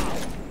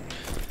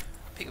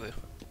 Peekaboo.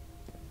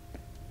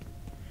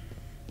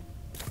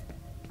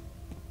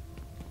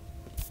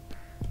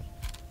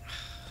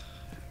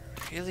 I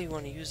really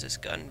want to use this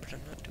gun, but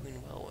I'm not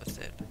doing well with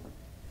it.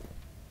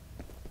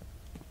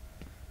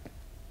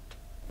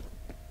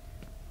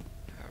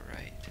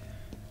 Alright.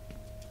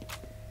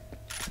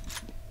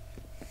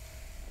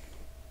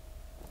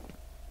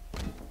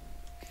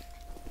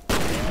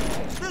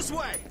 This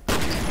way!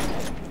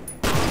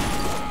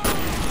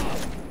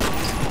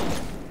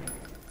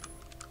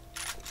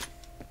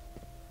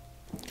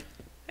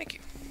 Thank you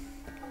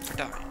for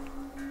dying.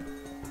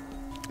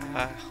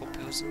 I hope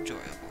it was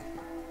enjoyable.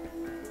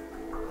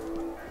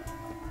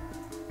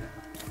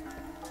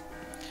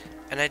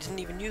 And I didn't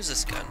even use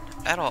this gun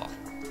at all.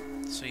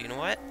 So you know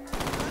what?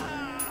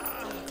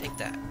 Take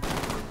that.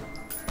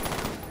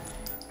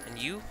 And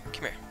you,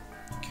 come here.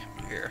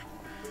 Come here.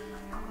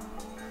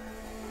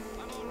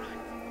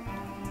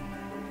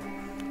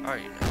 Are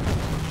you not?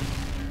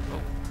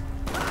 Oh.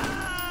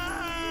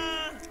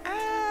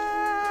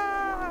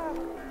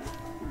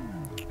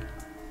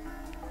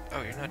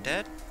 Oh, you're not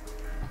dead?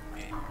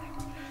 Yeah.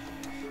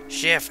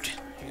 Shift.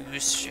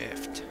 Use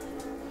shift.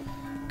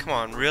 Come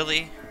on,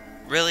 really?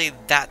 Really?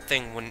 That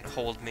thing wouldn't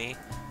hold me.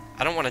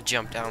 I don't want to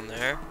jump down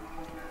there.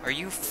 Are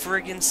you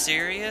friggin'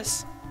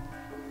 serious?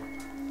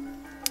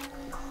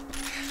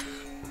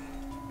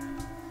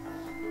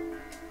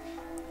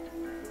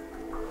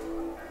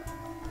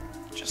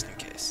 Just in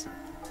case.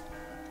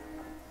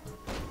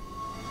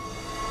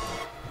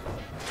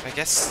 I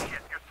guess...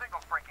 Your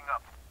signal's breaking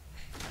up.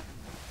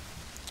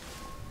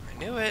 I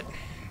knew it.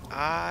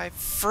 I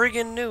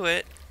friggin' knew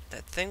it.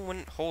 That thing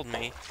wouldn't hold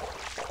me.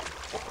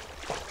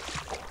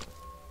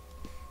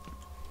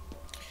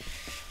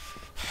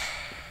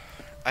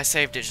 I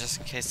saved it just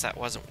in case that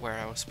wasn't where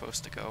I was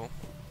supposed to go.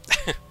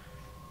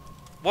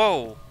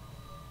 Whoa!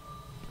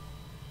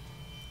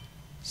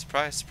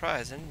 Surprise,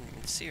 surprise, I didn't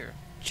even see her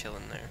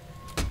chilling there.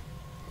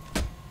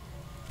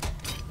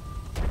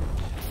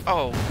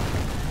 Oh,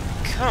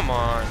 come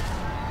on.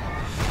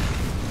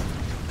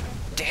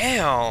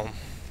 Damn!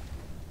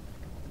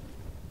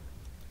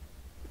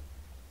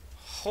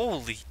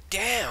 Holy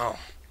damn!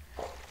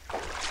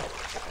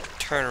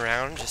 Turn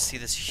around and just see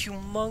this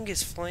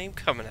humongous flame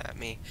coming at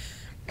me.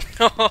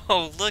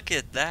 Oh, look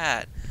at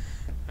that!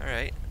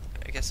 Alright,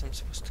 I guess I'm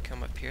supposed to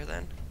come up here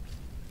then.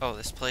 Oh,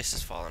 this place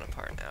is falling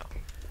apart now.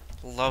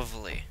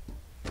 Lovely.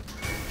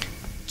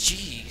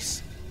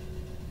 Jeez.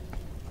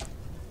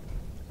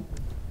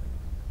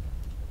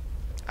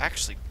 I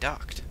actually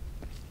ducked.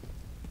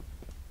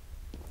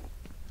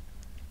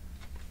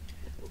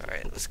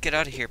 Alright, let's get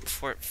out of here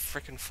before it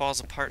frickin' falls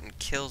apart and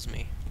kills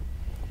me.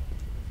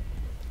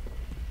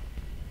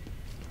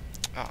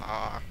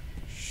 Ah,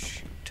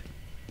 shoot.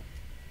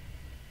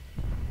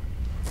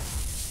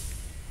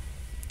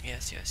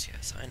 Yes, yes,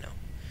 yes, I know.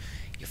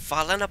 You're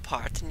falling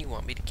apart and you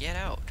want me to get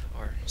out.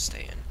 Or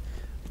stay in.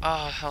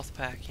 Ah, health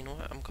pack. You know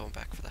what? I'm going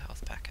back for the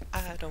health pack.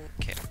 I don't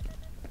care.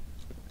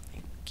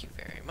 Thank you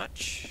very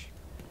much.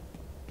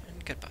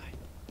 And goodbye.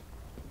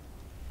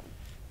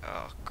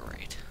 Oh,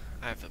 great.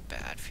 I have a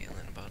bad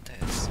feeling about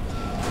this.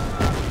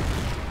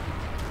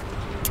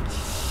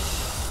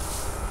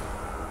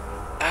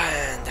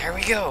 And there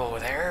we go.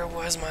 There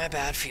was my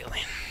bad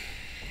feeling.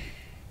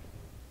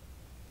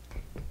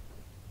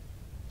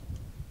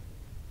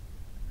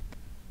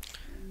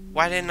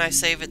 Why didn't I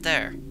save it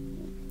there?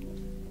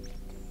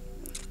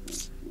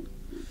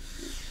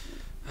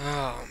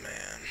 Oh,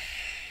 man.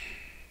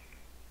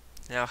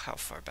 Now how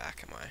far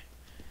back am I?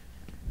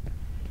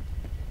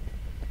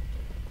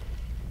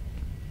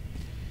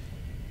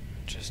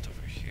 Just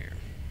over here.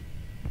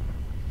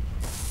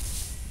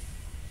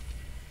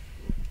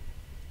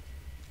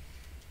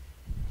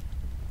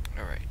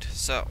 Alright,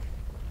 so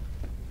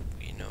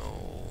we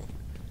know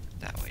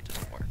that way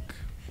doesn't work.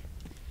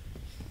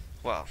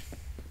 Well,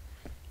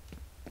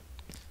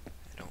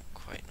 I don't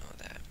quite know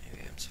that.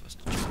 Maybe I'm supposed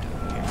to jump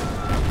down here.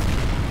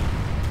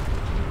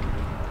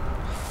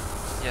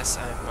 Yes,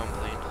 I'm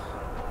mumbling.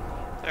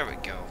 There we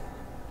go.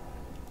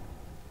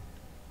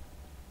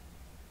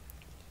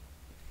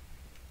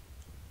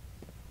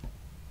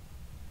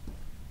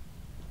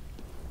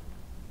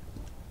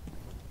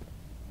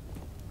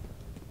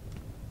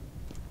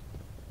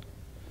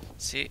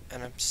 See,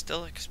 and I'm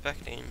still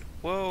expecting...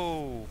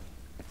 Whoa!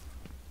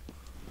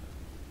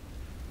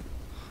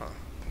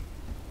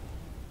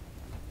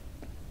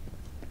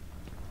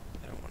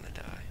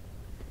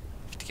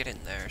 get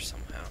in there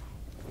somehow.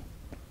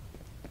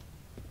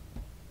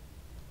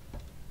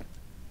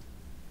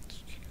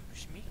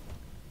 Excuse me.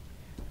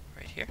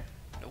 Right here?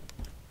 Nope.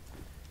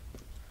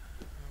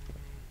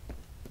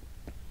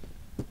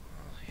 Well,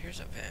 here's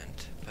a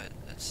vent, but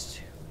that's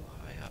too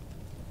high up,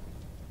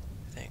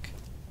 I think.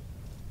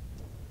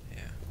 Yeah.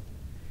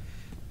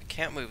 I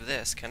can't move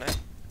this, can I?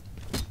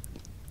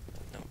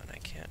 No, and I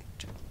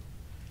can't.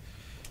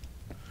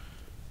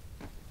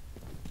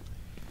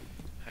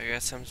 I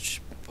guess I'm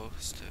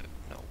supposed to...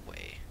 No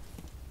way.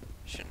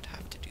 Shouldn't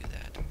have to do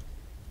that.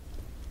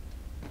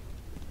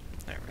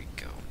 There we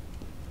go.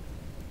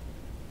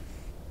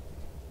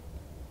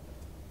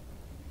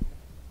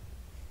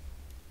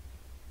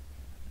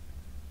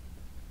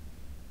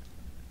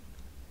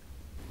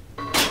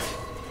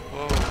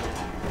 Whoa.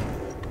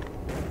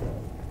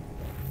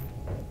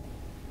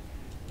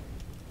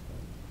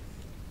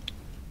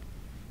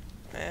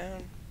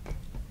 Man.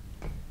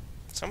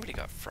 Somebody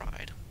got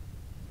fried.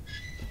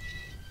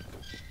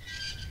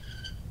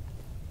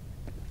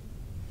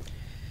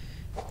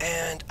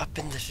 And up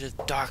into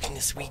the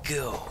darkness we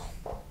go.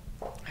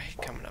 Hey,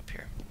 coming up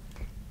here.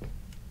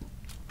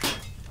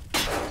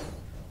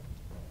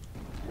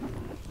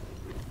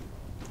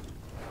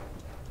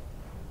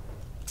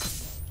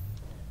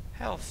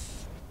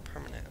 Health.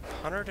 Permanent.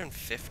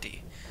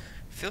 150.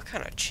 Feel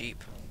kind of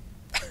cheap.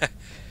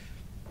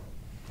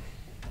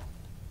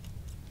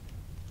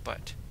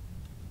 But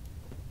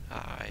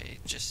I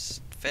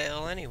just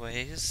fail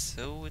anyways,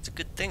 so it's a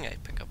good thing I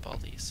pick up all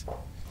these.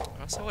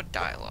 I also would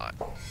die a lot.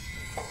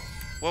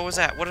 What was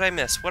that? What did I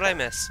miss? What did I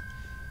miss?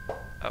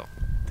 Oh.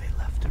 They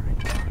left her in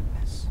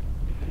darkness.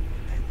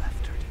 They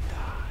left her to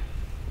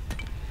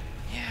die.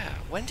 Yeah,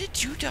 when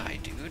did you die,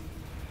 dude?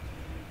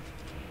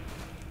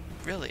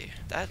 Really?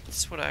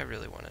 That's what I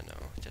really want to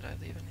know. Did I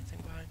leave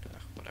anything behind?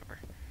 Ugh, whatever.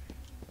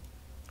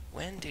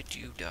 When did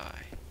you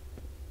die?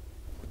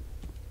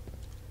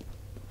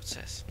 What's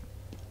this?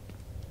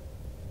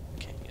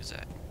 Can't use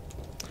that.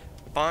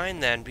 Fine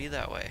then, be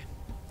that way.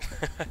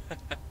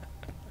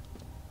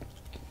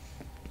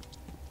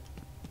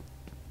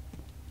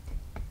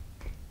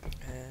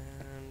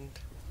 And...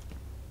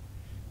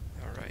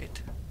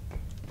 Alright.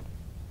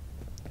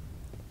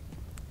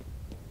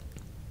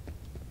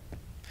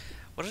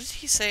 What did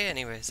he say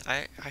anyways?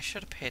 I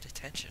should have paid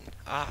attention.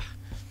 Ah.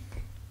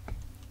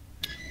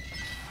 I'm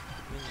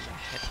in my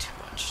head too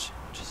much.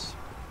 Just...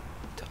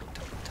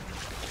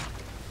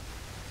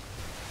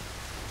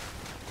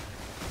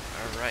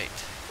 Alright.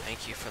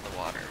 Thank you for the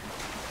water.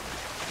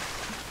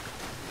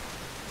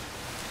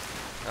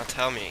 Now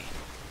tell me,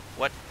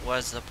 what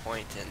was the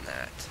point in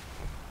that?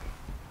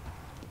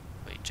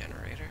 Wait,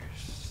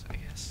 generators, I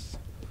guess?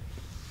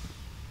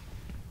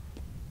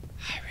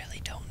 I really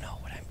don't know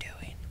what I'm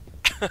doing.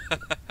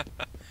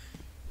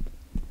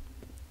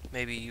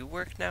 Maybe you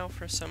work now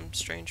for some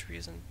strange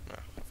reason? No,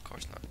 of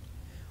course not.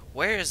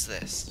 Where is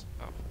this?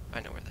 Oh, I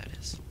know where that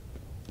is.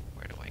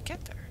 Where do I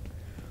get there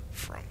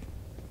from?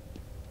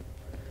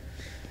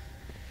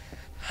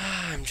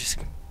 I'm just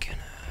gonna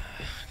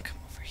come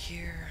over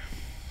here.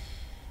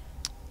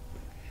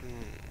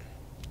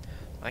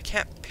 I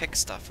can't pick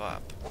stuff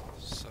up,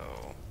 so...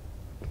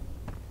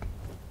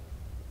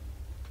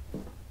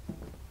 Am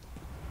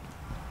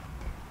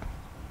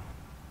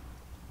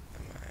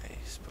I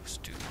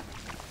supposed to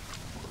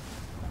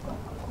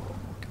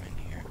come in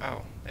here?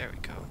 Oh, there we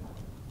go.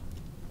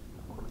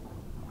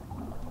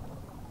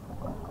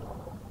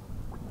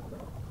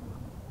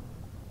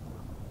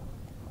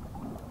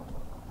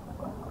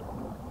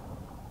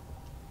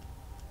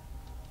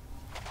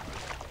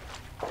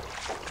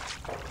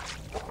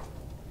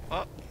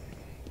 Oh,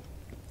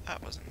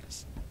 that wasn't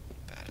as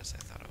bad as I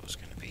thought it was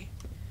going to be.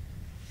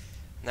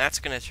 And that's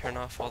going to turn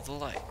off all the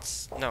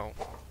lights. No,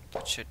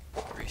 that should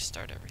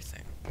restart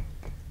everything.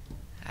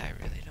 I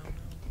really don't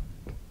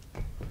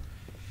know.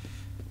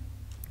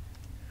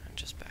 I'm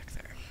just back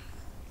there.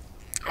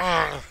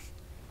 Ugh.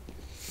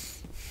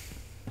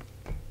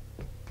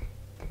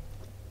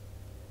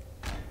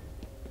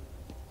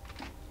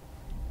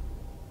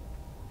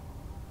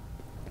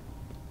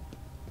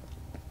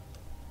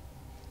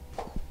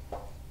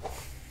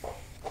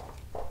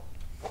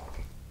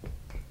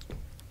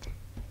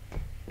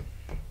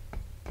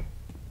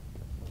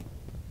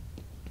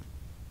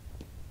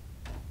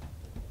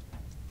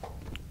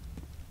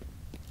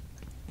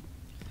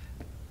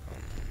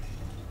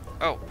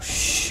 Oh,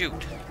 shoot.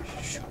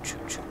 Shoot, shoot,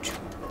 shoot, shoot.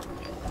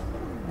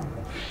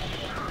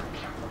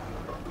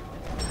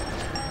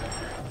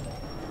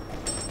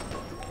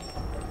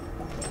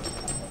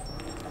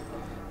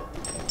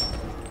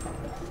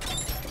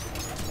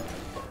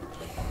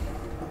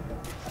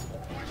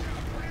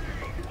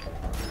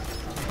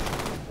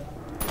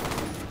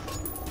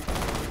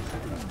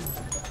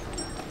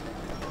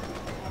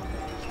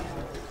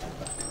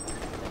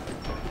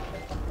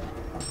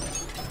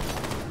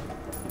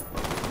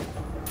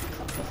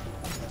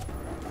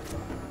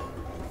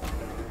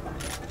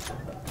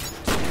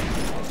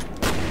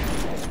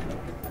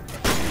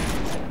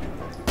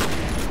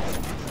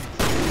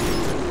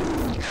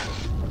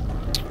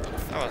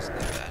 That wasn't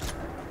that bad.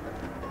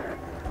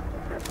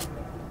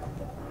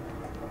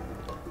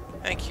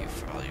 thank you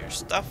for all your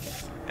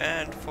stuff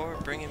and for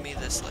bringing me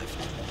this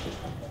lift.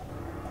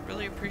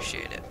 Really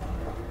appreciate it.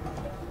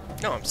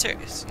 No, I'm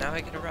serious. Now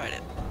I get to ride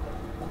it.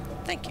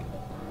 Thank you.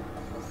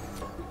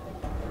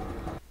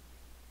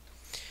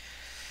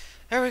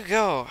 There we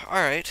go.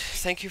 Alright,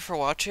 thank you for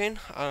watching.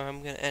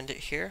 I'm going to end it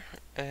here,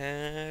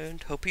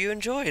 and hope you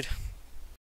enjoyed.